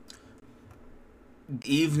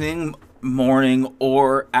evening, morning,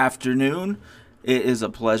 or afternoon. It is a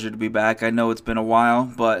pleasure to be back. I know it's been a while,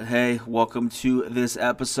 but hey, welcome to this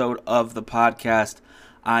episode of the podcast.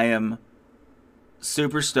 I am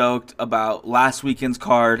super stoked about last weekend's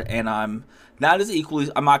card, and I'm not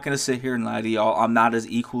going to sit here and lie to y'all. I'm not as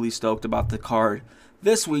equally stoked about the card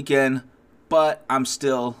this weekend, but I'm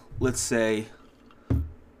still, let's say,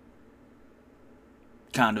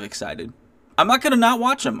 kind of excited. I'm not going to not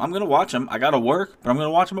watch them. I'm going to watch them. I got to work, but I'm going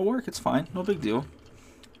to watch them at work. It's fine. No big deal.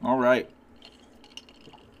 All right.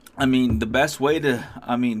 The best way to,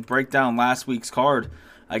 break down last week's card,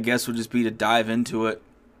 I guess, would just be to dive into it.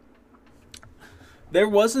 There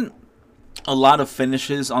wasn't a lot of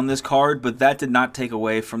finishes on this card, but that did not take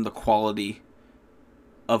away from the quality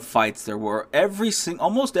of fights there were.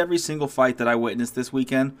 Almost every single fight that I witnessed this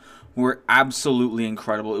weekend were absolutely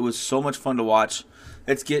incredible. It was so much fun to watch.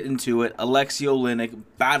 Let's get into it. Alexei Oleinik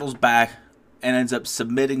battles back and ends up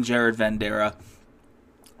submitting Jared Vanderaa.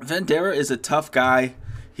 Vanderaa is a tough guy.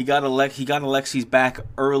 He got Alexei's back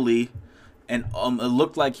early, and it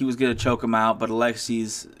looked like he was going to choke him out, but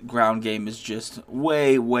Alexei's ground game is just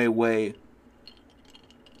way, way, way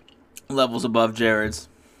levels above Jared's.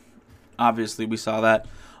 Obviously, we saw that.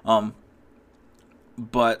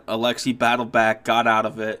 But Alexei battled back, got out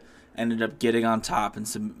of it, ended up getting on top,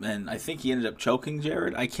 and I think he ended up choking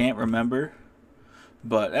Jared. I can't remember,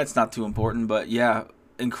 but that's not too important. But yeah,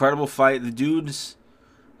 incredible fight. The dude's,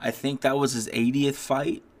 I think that was his 80th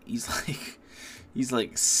fight. He's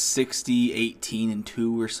like 60, 18, and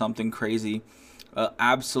 2 or something crazy.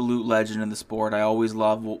 Absolute legend in the sport. I always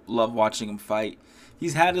love watching him fight.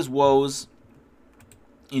 He's had his woes,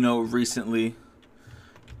 recently.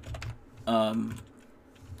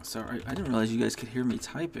 Sorry, I didn't realize you guys could hear me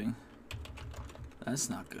typing. That's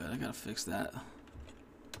not good. I gotta fix that.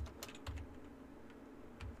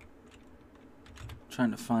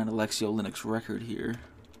 Trying to find Alexei Oleinik's record here.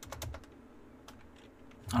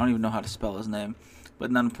 I don't even know how to spell his name, but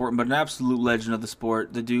not important. But an absolute legend of the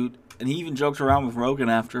sport. The dude, and he even joked around with Rogan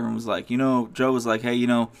after and was like, Joe was like, hey,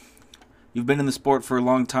 you've been in the sport for a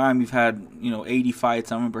long time. You've had, 80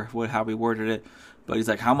 fights. I don't remember how he worded it, but he's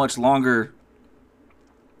like, how much longer,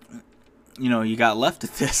 you got left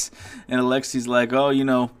at this? And Alexei's like, oh,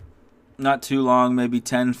 not too long, maybe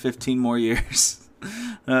 10, 15 more years.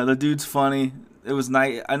 The dude's funny. It was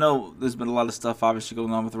nice. I know there's been a lot of stuff obviously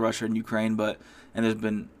going on with Russia and Ukraine, and there's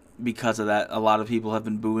been, because of that, a lot of people have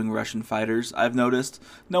been booing Russian fighters. I've noticed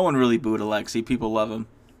no one really booed Alexei. People love him.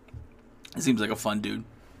 He seems like a fun dude.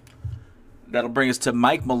 That'll bring us to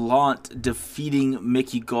Mike Malott defeating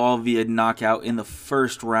Mickey Gall via knockout in the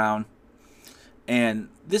first round. And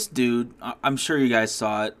this dude, I'm sure you guys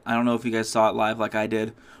saw it. I don't know if you guys saw it live like I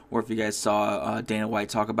did, or if you guys saw Dana White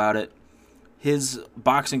talk about it. His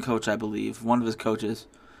boxing coach, I believe, one of his coaches,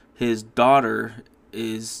 his daughter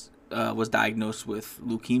was diagnosed with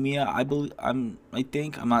leukemia.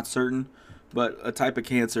 I'm not certain, but a type of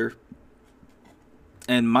cancer.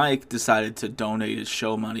 And Mike decided to donate his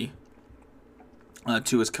show money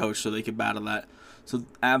to his coach so they could battle that. So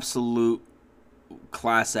absolute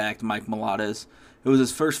class act Mike Malott is. It was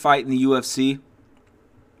his first fight in the UFC,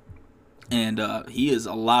 and he is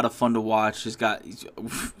a lot of fun to watch. He's got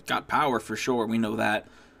power for sure. We know that.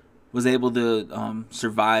 Was able to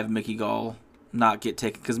survive Mickey Gall, not get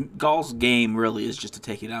taken, because Gall's game really is just to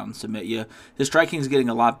take it out and submit you. His striking is getting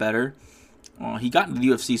a lot better. He got into the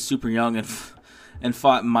UFC super young and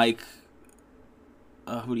fought Mike.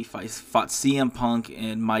 Who did he fight? Fought CM Punk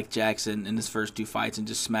and Mike Jackson in his first 2 fights and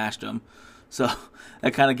just smashed them. So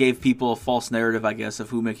that kind of gave people a false narrative, I guess, of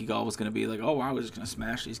who Mickey Gall was going to be. Like, oh, wow, we're just going to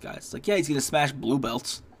smash these guys. It's like, yeah, he's going to smash blue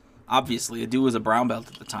belts. Obviously, a dude was a brown belt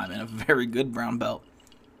at the time, and a very good brown belt.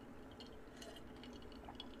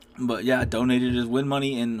 But yeah, donated his win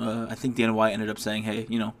money, and I think Dana White ended up saying, hey,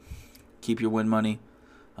 keep your win money.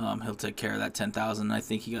 He'll take care of that $10,000. I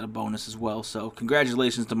think he got a bonus as well. So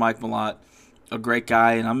congratulations to Mike Malott, a great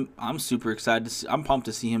guy, and I'm super excited to see. I'm pumped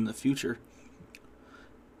to see him in the future.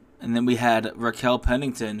 And then we had Raquel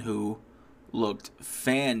Pennington, who looked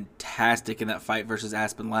fantastic in that fight versus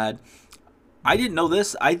Aspen Ladd. I didn't know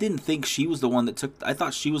this. I didn't think she was the one that took. I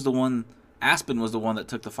thought she was the one. Aspen was the one that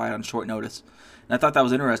took the fight on short notice. And I thought that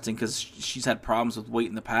was interesting because she's had problems with weight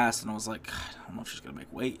in the past. And I was like, God, I don't know if she's going to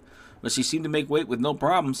make weight. But she seemed to make weight with no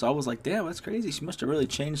problem. So I was like, damn, that's crazy. She must have really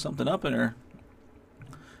changed something up in her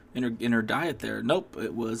diet there. Nope,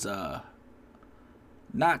 it was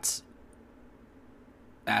not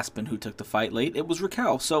Aspen who took the fight late. It was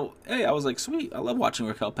Raquel. So, hey, I was like, sweet. I love watching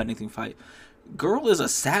Raquel Pennington fight. Girl is a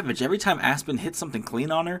savage. Every time Aspen hit something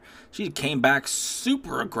clean on her, she came back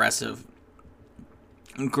super aggressive.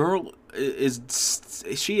 Girl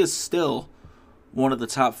she is still one of the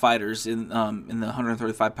top fighters in the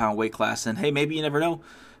 135-pound weight class. And hey, maybe you never know.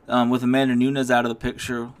 With Amanda Nunes out of the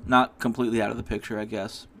picture, not completely out of the picture, I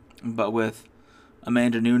guess, but with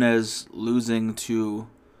Amanda Nunes losing to,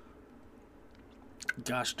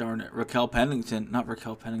 gosh darn it, Raquel Pennington. Not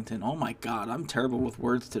Raquel Pennington. Oh my God, I'm terrible with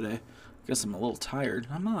words today. I guess I'm a little tired.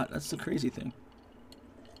 I'm not. That's the crazy thing.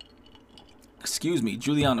 Excuse me,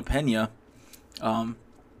 Juliana Pena.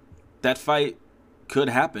 That fight could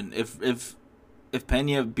happen if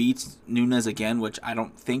Pena beats Nunes again, which I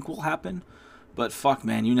don't think will happen. But fuck,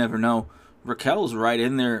 man, you never know. Raquel's right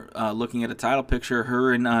in there looking at a title picture,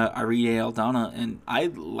 her and Irene Aldana, and I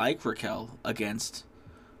like Raquel against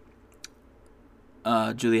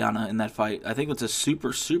Juliana in that fight. I think it's a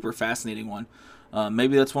super, super fascinating one.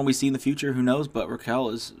 Maybe that's one we see in the future, who knows, but Raquel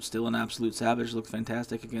is still an absolute savage, looks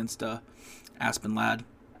fantastic against Aspen Ladd.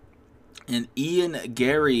 And Ian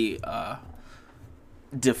Gary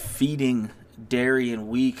defeating Darian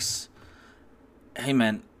Weeks. Hey,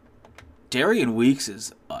 man, Darian Weeks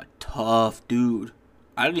is a tough dude.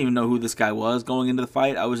 I didn't even know who this guy was going into the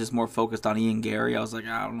fight. I was just more focused on Ian Gary. I was like,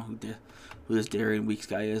 I don't know who this Darian Weeks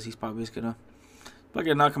guy is. He's probably just going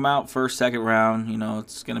to knock him out first, second round. You know,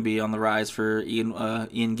 it's going to be on the rise for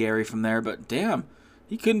Ian Gary from there. But damn,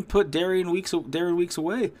 he couldn't put Darian Weeks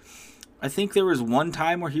away. I think there was one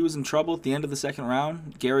time where he was in trouble at the end of the second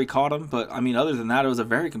round. Gary caught him. But, I mean, other than that, it was a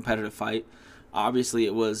very competitive fight. Obviously,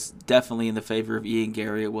 it was definitely in the favor of Ian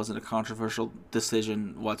Gary. It wasn't a controversial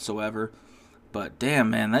decision whatsoever. But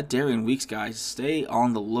damn, man, that Darian Weeks guy, stay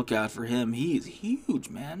on the lookout for him. He is huge,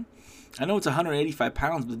 man. I know it's 185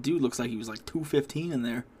 pounds, but the dude looks like he was like 215 in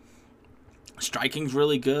there. Striking's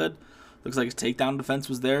really good. Looks like his takedown defense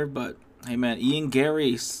was there. But, hey, man, Ian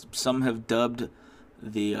Gary, some have dubbed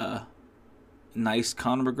the nice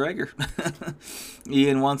Conor McGregor.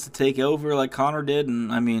 Ian wants to take over like Conor did,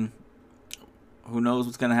 and, I mean, who knows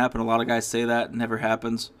what's going to happen? A lot of guys say that. It never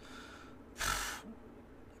happens.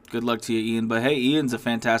 Good luck to you, Ian. But, hey, Ian's a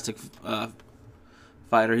fantastic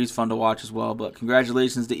fighter. He's fun to watch as well. But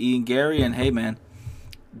congratulations to Ian Gary. And, hey, man,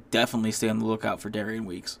 definitely stay on the lookout for Darian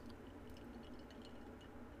Weeks.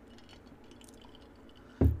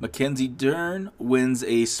 Mackenzie Dern wins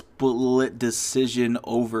a split decision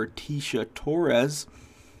over Tecia Torres.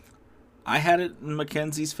 I had it in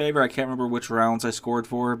Mackenzie's favor. I can't remember which rounds I scored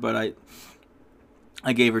for her, but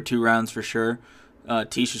I gave her 2 rounds for sure.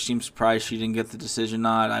 Tecia seemed surprised she didn't get the decision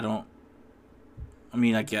nod.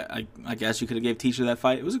 I guess you could have gave Tecia that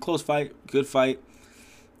fight. It was a close fight, good fight.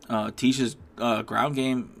 Ticia's ground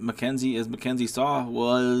game, as Mackenzie saw,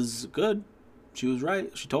 was good. She was right.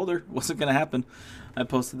 She told her it wasn't going to happen. I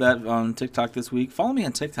posted that on TikTok this week. Follow me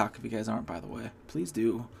on TikTok if you guys aren't, by the way. Please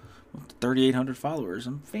do. With 3,800 followers.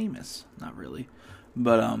 I'm famous. Not really.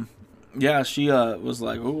 But, yeah, she was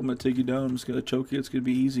like, oh, I'm going to take you down. I'm just going to choke you. It's going to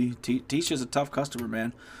be easy. Ticia's a tough customer,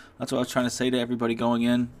 man. That's what I was trying to say to everybody going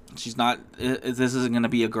in. She's not, this isn't going to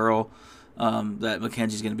be a girl that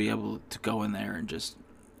Mackenzie's going to be able to go in there and just,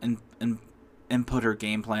 and put her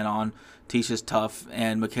game plan on. Ticia's tough,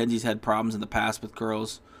 and Mackenzie's had problems in the past with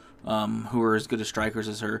girls who are as good as strikers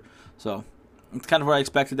as her. So, it's kind of what I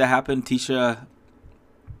expected to happen. Tecia,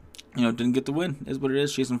 didn't get the win. Is what it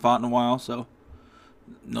is. She hasn't fought in a while, so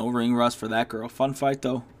no ring rust for that girl. Fun fight,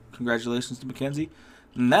 though. Congratulations to Mackenzie.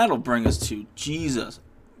 And that'll bring us to Jesus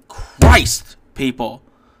Christ, people.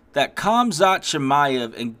 That Khamzat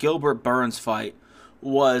Chimaev and Gilbert Burns fight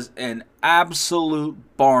was an absolute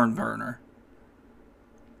barn burner.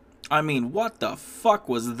 I mean, what the fuck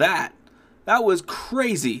was that? That was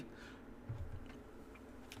crazy.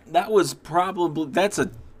 That's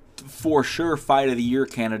a for sure fight of the year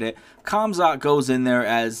candidate. Khamzat goes in there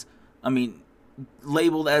as,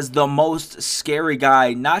 labeled as the most scary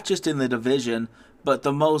guy, not just in the division, but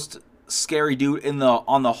the most scary dude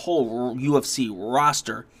on the whole UFC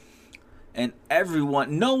roster. And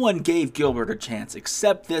no one gave Gilbert a chance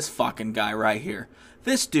except this fucking guy right here.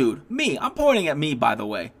 This dude, me, I'm pointing at me, by the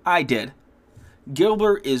way. I did.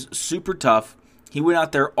 Gilbert is super tough. He went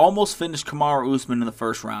out there, almost finished Kamaru Usman in the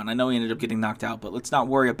first round. I know he ended up getting knocked out, but let's not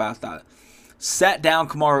worry about that. Sat down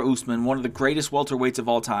Kamaru Usman, one of the greatest welterweights of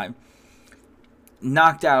all time.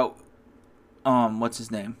 Knocked out, what's his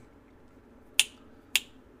name?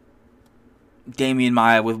 Damian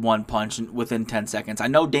Maia with one punch within 10 seconds. I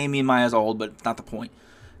know Damian Maia's old, but it's not the point.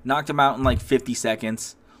 Knocked him out in like 50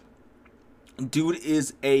 seconds. Dude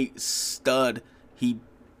is a stud. He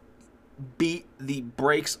beat the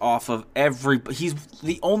brakes off of he's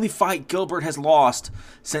the only fight Gilbert has lost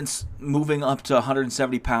since moving up to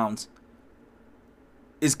 170 pounds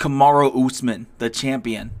is Kamaru Usman, the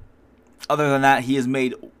champion. Other than that, he has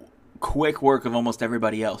made quick work of almost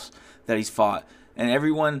everybody else that he's fought. And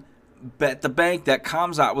everyone bet the bank that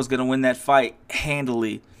Khamzat was going to win that fight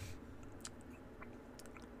handily.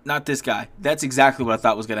 Not this guy. That's exactly what I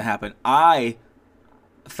thought was going to happen. I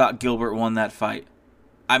thought Gilbert won that fight.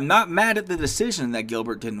 I'm not mad at the decision that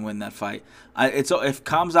Gilbert didn't win that fight. If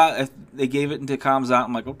they gave it to Khamzat,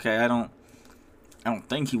 I'm like, okay, I don't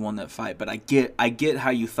think he won that fight, but I get how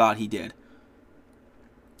you thought he did.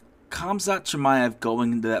 Khamzat Chimaev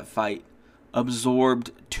going into that fight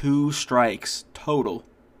absorbed 2 strikes total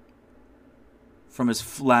from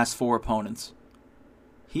his last 4 opponents.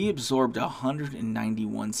 He absorbed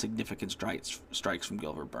 191 significant strikes from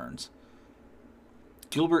Gilbert Burns.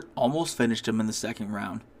 Gilbert almost finished him in the second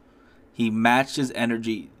round. He matched his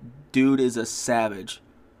energy. Dude is a savage.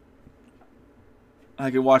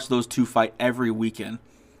 I could watch those 2 fight every weekend.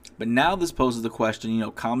 But now this poses the question,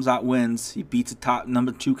 Khamzat wins. He beats a top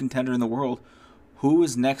number 2 contender in the world. Who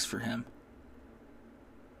is next for him?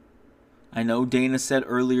 I know Dana said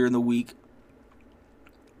earlier in the week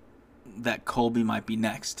that Colby might be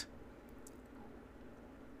next.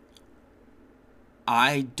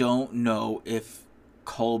 I don't know if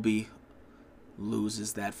Colby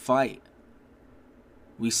loses that fight.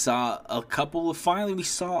 We saw a couple of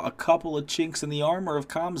chinks in the armor of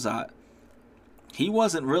Khamzat. He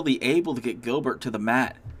wasn't really able to get Gilbert to the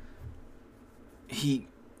mat.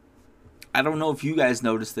 I don't know if you guys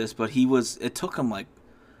noticed this, but it took him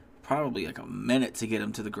probably a minute to get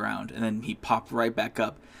him to the ground, and then he popped right back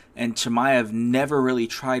up. And Chimaev never really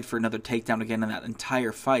tried for another takedown again in that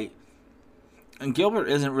entire fight. And Gilbert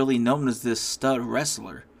isn't really known as this stud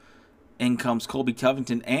wrestler. In comes Colby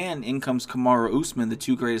Covington, and in comes Kamaru Usman, the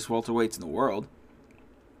 2 greatest welterweights in the world.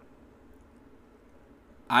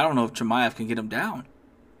 I don't know if Chimaev can get him down.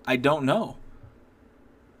 I don't know.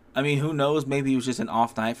 I mean, who knows? Maybe it was just an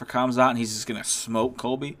off night for Khamzat, and he's just going to smoke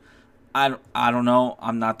Colby. I don't know.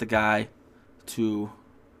 I'm not the guy to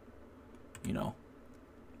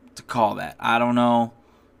call that. I don't know.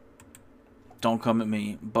 Don't come at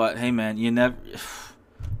me. But, hey, man,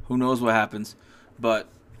 who knows what happens. But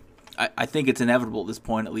I think it's inevitable at this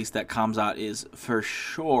point, at least, that Khamzat is for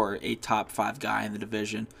sure a top 5 guy in the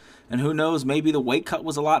division. And who knows, maybe the weight cut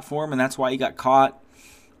was a lot for him, and that's why he got caught.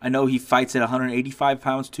 I know he fights at 185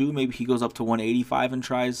 pounds, too. Maybe he goes up to 185 and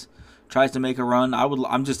tries to make a run.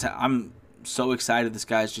 I'm so excited this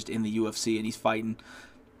guy's just in the UFC, and he's fighting.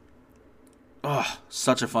 Oh,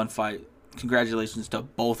 such a fun fight. Congratulations to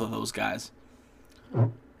both of those guys.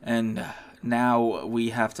 And now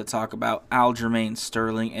we have to talk about Aljamain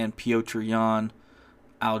Sterling and Petr Yan.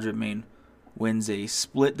 Aljamain wins a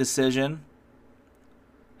split decision.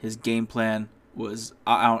 His game plan was,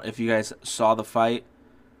 I don't know if you guys saw the fight,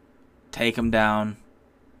 take him down,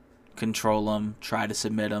 control him, try to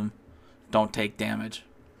submit him, don't take damage.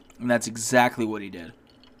 And that's exactly what he did.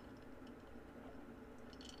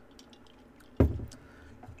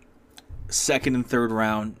 Second and third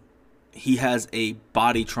round, he has a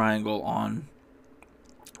body triangle on.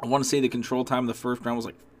 I want to say the control time of the first round was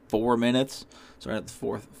 4 minutes. Sorry, not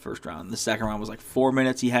the first round. The second round was 4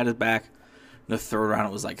 minutes. He had it back. The third round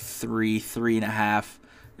it was 3.5.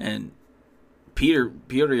 And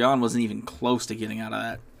Petr Yan wasn't even close to getting out of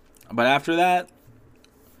that. But after that,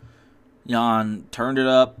 Yan turned it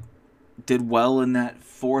up, did well in that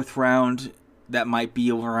fourth round. That might be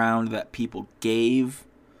a round that people gave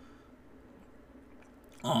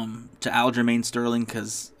to Aljamain Sterling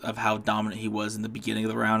because of how dominant he was in the beginning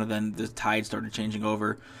of the round, and then the tide started changing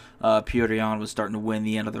over. Petr Yan was starting to win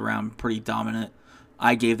the end of the round, pretty dominant.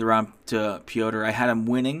 I gave the round to Petr. I had him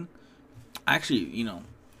winning. Actually, I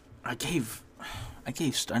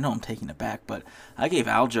know I'm taking it back, but I gave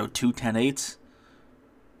Aljo 2 10-8s.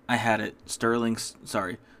 I had it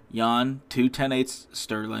Yan 2 10-8s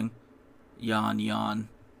Sterling, Yan.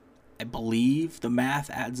 I believe the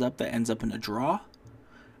math adds up that ends up in a draw.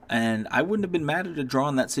 And I wouldn't have been mad at a draw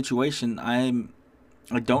in that situation. I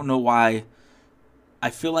don't know why. I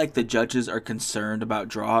feel like the judges are concerned about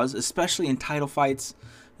draws, especially in title fights.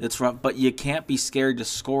 It's rough, but you can't be scared to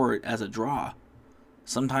score it as a draw.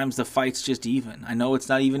 Sometimes the fight's just even. I know it's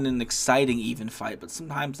not even an exciting even fight, but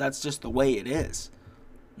sometimes that's just the way it is.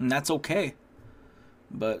 And that's okay.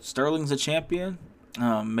 But Sterling's a champion.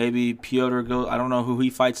 Maybe Petr goes. I don't know who he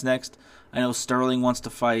fights next. I know Sterling wants to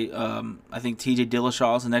fight. I think TJ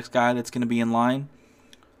Dillashaw is the next guy that's going to be in line.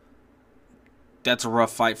 That's a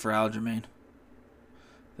rough fight for Aljamain.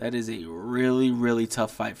 That is a really, really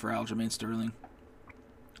tough fight for Aljamain Sterling.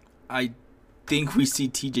 I think we see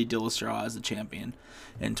TJ Dillashaw as the champion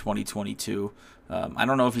in 2022. I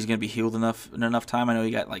don't know if he's going to be healed in enough time. I know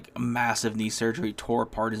he got like a massive knee surgery, tore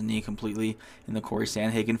apart his knee completely in the Corey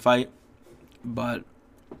Sandhagen fight. But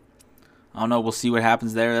I don't know. We'll see what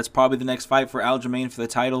happens there. That's probably the next fight for Aljamain for the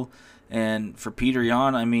title. And for Petr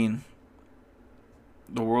Yan, I mean,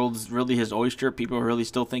 the world's really his oyster. People really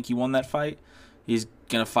still think he won that fight. He's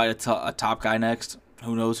going to fight a top guy next.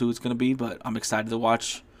 Who knows who it's going to be, but I'm excited to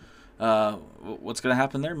watch what's going to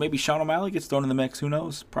happen there. Maybe Sean O'Malley gets thrown in the mix. Who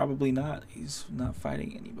knows? Probably not. He's not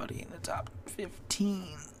fighting anybody in the top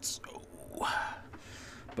 15. So,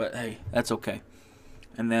 but hey, that's okay.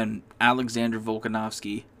 And then Alexander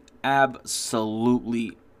Volkanovski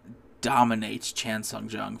absolutely dominates Chan Sung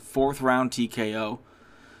Jung. 4th round TKO.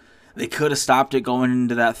 They could have stopped it going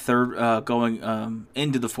into that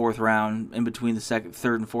into the 4th round, in between the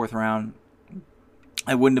 3rd and 4th round.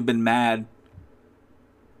 I wouldn't have been mad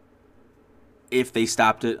if they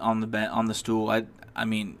stopped it on the stool. I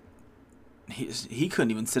mean, he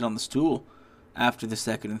couldn't even sit on the stool after the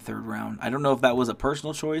 2nd and 3rd round. I don't know if that was a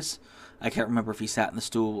personal choice. I can't remember if he sat in the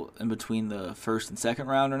stool in between the 1st and 2nd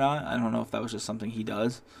round or not. I don't know if that was just something he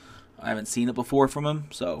does. I haven't seen it before from him,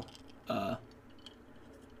 so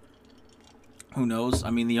who knows?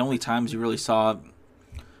 I mean, the only times you really saw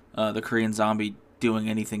the Korean Zombie doing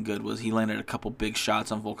anything good was he landed a couple big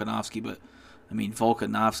shots on Volkanovski, but I mean,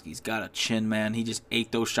 Volkanovski's got a chin, man. He just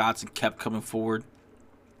ate those shots and kept coming forward.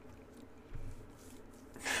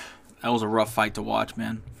 That was a rough fight to watch,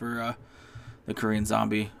 man, for the Korean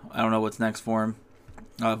Zombie. I don't know what's next for him.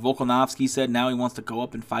 Volkanovski said now he wants to go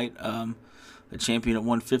up and fight the champion at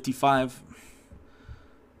 155.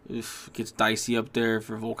 Gets dicey up there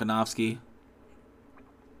for Volkanovski.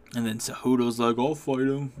 And then Cejudo's like, I'll fight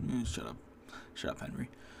him. Shut up, Henry.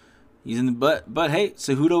 He's in the but hey,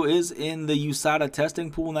 Cejudo is in the USADA testing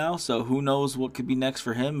pool now, so who knows what could be next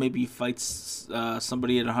for him. Maybe he fights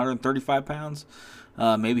somebody at 135 pounds.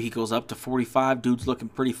 Maybe he goes up to 45. Dude's looking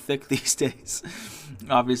pretty thick these days,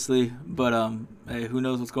 obviously. But hey, who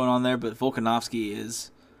knows what's going on there. But Volkanovski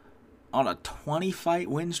is on a 20-fight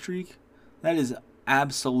win streak. That is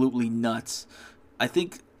absolutely nuts. I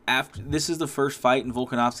think this is the first fight in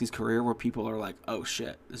Volkanovski's career where people are like, oh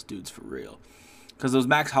shit, this dude's for real. Because those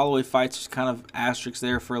Max Holloway fights, there's kind of asterisks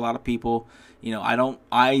there for a lot of people. You know,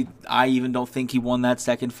 I even don't think he won that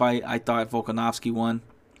second fight. I thought Volkanovski won.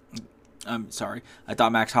 I'm sorry. I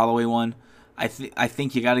thought Max Holloway won. I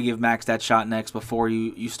think you got to give Max that shot next before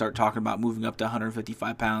you start talking about moving up to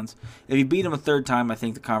 155 pounds. If you beat him a 3rd time, I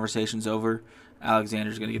think the conversation's over.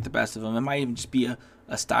 Alexander's going to get the best of him. It might even just be a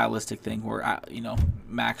stylistic thing where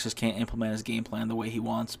Max just can't implement his game plan the way he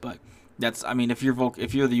wants. But that's, I mean, if you're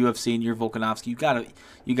the UFC and you're Volkanovski,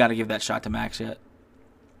 you gotta give that shot to Max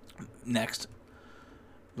next.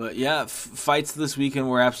 But yeah, fights this weekend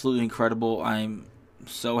were absolutely incredible. I'm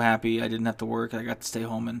so happy I didn't have to work. I got to stay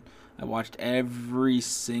home and I watched every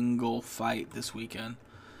single fight this weekend.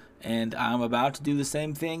 And I'm about to do the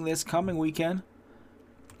same thing this coming weekend.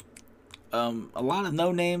 A lot of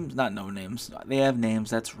not no names. They have names.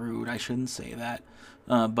 That's rude. I shouldn't say that.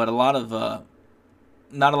 But a lot of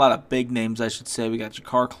not a lot of big names, I should say. We got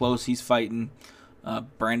Jakar Close. He's fighting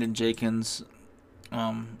Brandon Jenkins.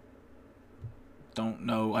 Don't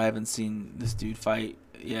know. I haven't seen this dude fight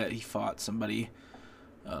yet. He fought somebody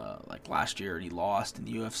like last year and he lost in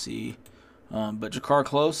the UFC. But Jakar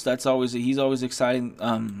Close, he's always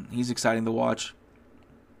exciting. He's exciting to watch.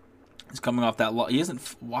 He's coming off that loss. He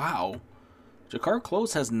isn't. Wow. Jakar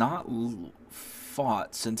Close has not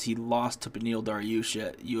fought since he lost to Beneil Dariush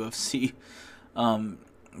at UFC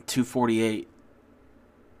 248.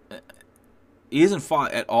 He hasn't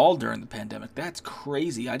fought at all during the pandemic. That's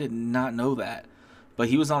crazy. I did not know that. But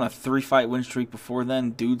he was on a 3-fight win streak before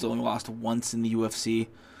then. Dude's only lost once in the UFC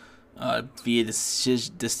via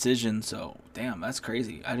decision. So damn, that's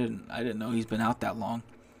crazy. I didn't know he's been out that long.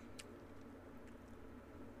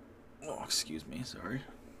 Oh, excuse me. Sorry.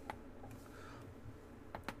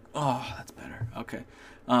 Oh, that's better. Okay.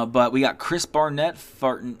 But we got Chris Barnett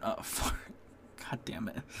fighting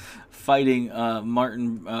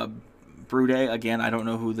Martin Brute. Again, I don't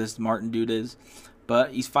know who this Martin dude is.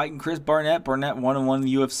 But he's fighting Chris Barnett. Barnett 1-1 in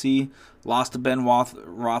the UFC. Lost to Ben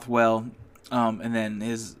Rothwell. And then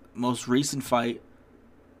his most recent fight,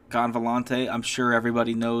 Gan Villante. I'm sure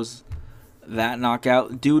everybody knows that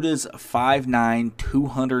knockout. Dude is 5'9",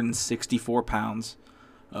 264 pounds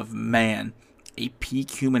of man. A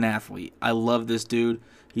peak human athlete. I love this dude.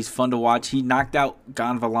 He's fun to watch. He knocked out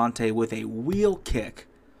Gan Villante with a wheel kick.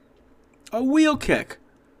 A wheel kick.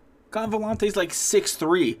 Gan Villante's like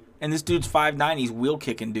 6'3", and this dude's 5'9". He's wheel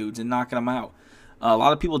kicking dudes and knocking them out. A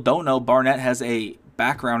lot of people don't know Barnett has a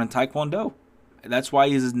background in Taekwondo. That's why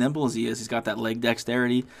he's as nimble as he is. He's got that leg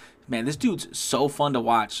dexterity. Man, this dude's so fun to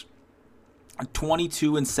watch.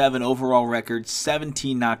 22-7 overall record,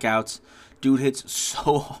 17 knockouts. Dude hits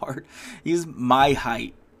so hard. He's my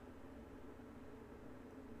height.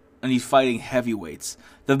 And he's fighting heavyweights.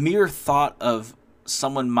 The mere thought of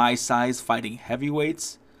someone my size fighting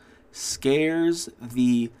heavyweights scares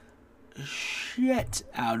the shit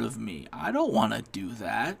out of me. I don't want to do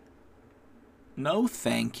that. No,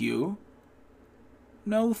 thank you.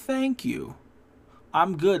 No, thank you.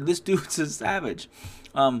 I'm good. This dude's a savage.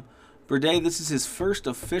 Berde, this is his first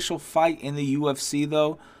official fight in the UFC,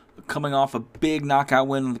 though. Coming off a big knockout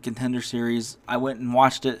win in the Contender Series. I went and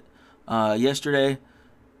watched it yesterday.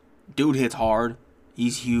 Dude hits hard.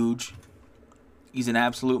 He's huge. He's an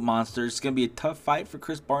absolute monster. It's going to be a tough fight for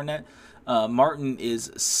Chris Barnett. Martin is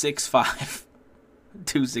 6'5",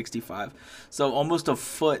 265. So almost a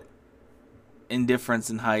foot in difference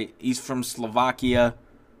in height. He's from Slovakia.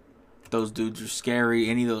 Those dudes are scary.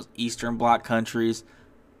 Any of those Eastern Bloc countries.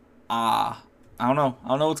 I don't know. I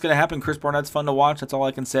don't know what's going to happen. Chris Barnett's fun to watch. That's all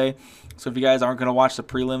I can say. So if you guys aren't going to watch the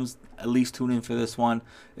prelims, at least tune in for this one.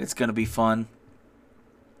 It's going to be fun.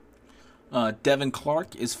 Devin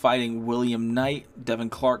Clark is fighting William Knight. Devin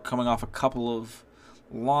Clark coming off a couple of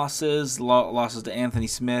losses. Losses to Anthony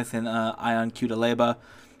Smith and Ion Cutelaba.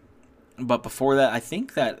 But before that, I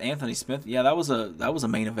think that Anthony Smith, that was a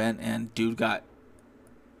main event, and dude got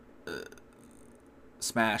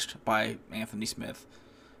smashed by Anthony Smith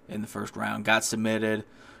in the first round. Got submitted,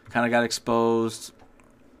 kind of got exposed.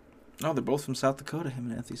 Oh, they're both from South Dakota, him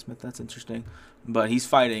and Anthony Smith. That's interesting. But he's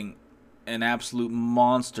fighting an absolute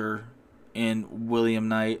monster in William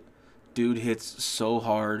Knight. Dude hits so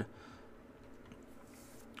hard.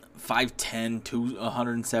 5'10",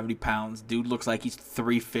 170 pounds. Dude looks like he's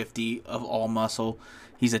 350 of all muscle.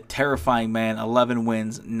 He's a terrifying man. 11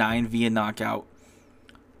 wins, 9 via knockout.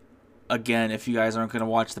 Again, if you guys aren't going to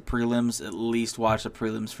watch the prelims, at least watch the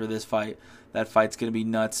prelims for this fight. That fight's going to be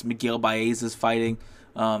nuts. Miguel Baez is fighting.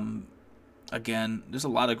 Again, there's a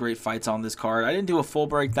lot of great fights on this card. I didn't do a full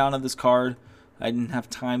breakdown of this card. I didn't have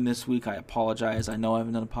time this week. I apologize. I know I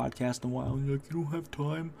haven't done a podcast in a while. You're like, you don't have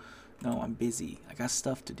time. No, I'm busy. I got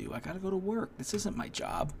stuff to do. I got to go to work. This isn't my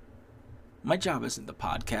job. My job isn't the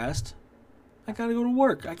podcast. I got to go to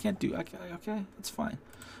work. I can't do. Okay, that's fine.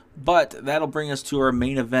 But that'll bring us to our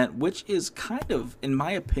main event, which is kind of, in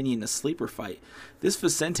my opinion, a sleeper fight. This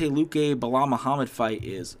Vicente Luque Belal Muhammad fight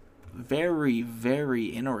is very, very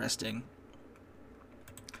interesting.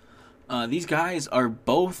 These guys are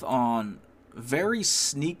both on very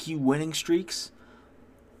sneaky winning streaks.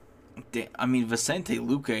 I mean, Vicente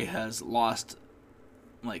Luque has lost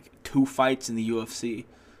like 2 fights in the UFC.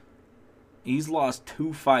 He's lost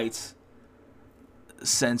 2 fights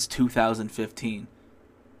since 2015.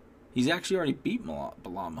 He's actually already beat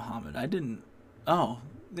Belal Muhammad. I didn't. Oh,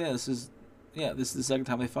 yeah. This is the second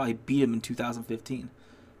time they fought. He beat him in 2015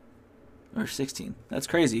 or 16. That's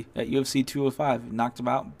crazy. At UFC 205, knocked him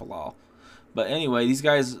out, Belal. But anyway, these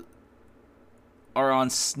guys are on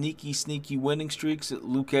sneaky winning streaks.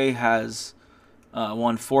 Luque has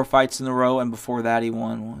won 4 fights in a row, and before that he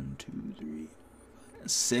won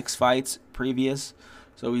 6 fights previous.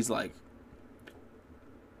 So he's like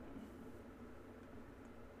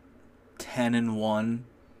 10-1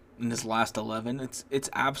 in his last 11. It's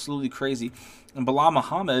absolutely crazy. And Belal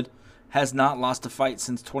Muhammad has not lost a fight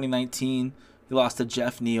since 2019. He lost to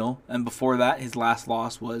Jeff Neal, and before that his last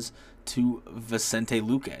loss was to Vicente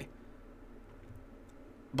Luque.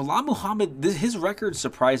 Belal Muhammad, his record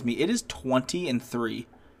surprised me. It is 20-3.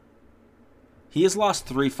 He has lost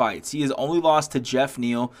 3 fights. He has only lost to Jeff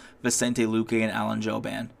Neal, Vicente Luque, and Alan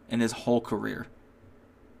Jouban in his whole career.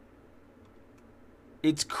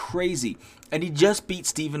 It's crazy. And he just beat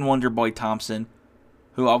Stephen Wonderboy Thompson,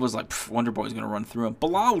 who I was like, Wonderboy's going to run through him.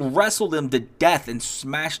 Belal wrestled him to death and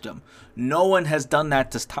smashed him. No one has done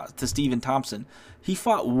that to Stephen Thompson. He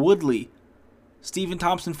fought Woodley. Stephen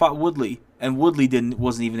Thompson fought Woodley, and Woodley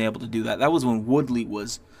wasn't even able to do that. That was when Woodley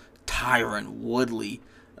was Tyron Woodley,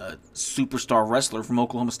 a superstar wrestler from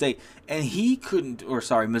Oklahoma State, and he couldn't,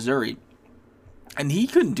 Missouri, and he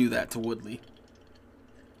couldn't do that to Woodley.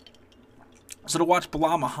 So to watch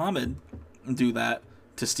Belal Muhammad do that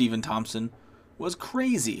to Stephen Thompson was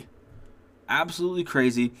crazy, absolutely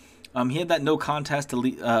crazy. He had that no contest to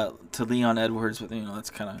Leon Edwards, but that's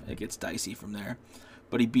kind of, it gets dicey from there.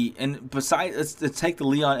 But he beat, and besides, let's take the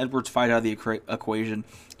Leon Edwards fight out of the equation.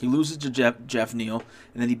 He loses to Jeff Neal,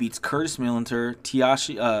 and then he beats Curtis Millenter,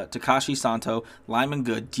 Takashi Santo, Lyman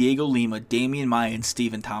Good, Diego Lima, Damian Maia, and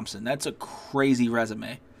Stephen Thompson. That's a crazy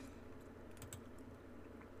resume.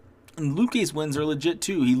 And Luque's wins are legit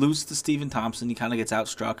too. He loses to Stephen Thompson. He kind of gets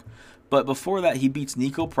outstruck. But before that, he beats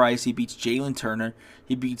Nico Price. He beats Jalen Turner.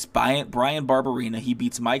 He beats Brian Barberina. He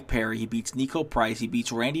beats Mike Perry. He beats Nico Price. He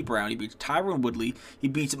beats Randy Brown. He beats Tyron Woodley. He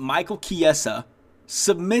beats Michael Chiesa.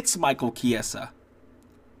 Submits Michael Chiesa.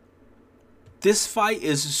 This fight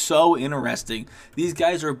is so interesting. These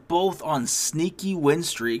guys are both on sneaky win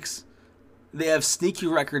streaks. They have sneaky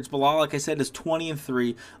records. Belal, like I said, is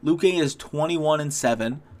 20-3. Luque is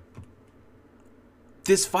 21-7.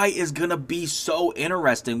 This fight is going to be so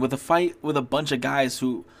interesting with a fight with a bunch of guys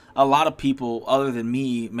who a lot of people other than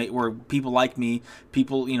me, or people like me,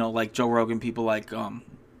 people, like Joe Rogan, people like,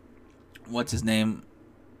 what's his name?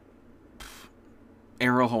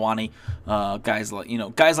 Ariel Helwani, guys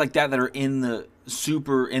like that are in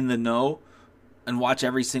the know and watch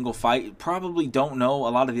every single fight, probably don't know a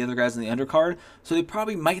lot of the other guys in the undercard, so they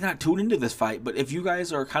probably might not tune into this fight. But if you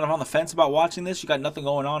guys are kind of on the fence about watching this, you got nothing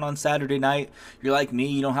going on Saturday night, you're like me,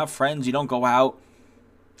 you don't have friends, you don't go out,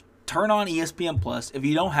 turn on ESPN Plus. If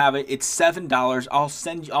you don't have it, it's $7. I'll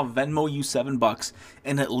Venmo you $7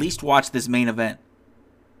 and at least watch this main event.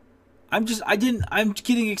 I'm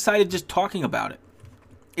getting excited just talking about it.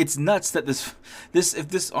 It's nuts that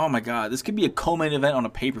this oh my god, this could be a co-main event on a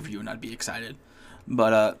pay-per-view and I'd be excited.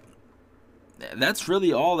 But that's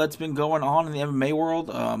really all that's been going on in the MMA world.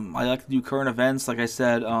 I like to do current events. Like I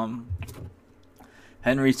said,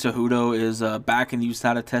 Henry Cejudo is back in the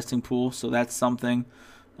USADA testing pool, so that's something.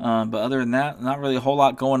 But other than that, not really a whole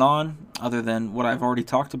lot going on other than what I've already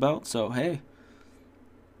talked about. So, hey,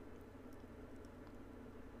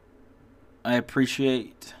 I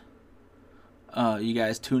appreciate you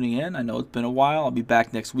guys tuning in. I know it's been a while. I'll be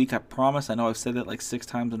back next week, I promise. I know I've said that like 6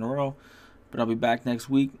 times in a row, but I'll be back next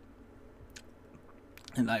week.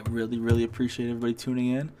 And I really, really appreciate everybody tuning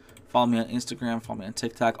in. Follow me on Instagram, follow me on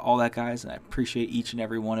TikTok, all that, guys. And I appreciate each and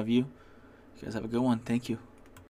every one of you. You guys have a good one. Thank you.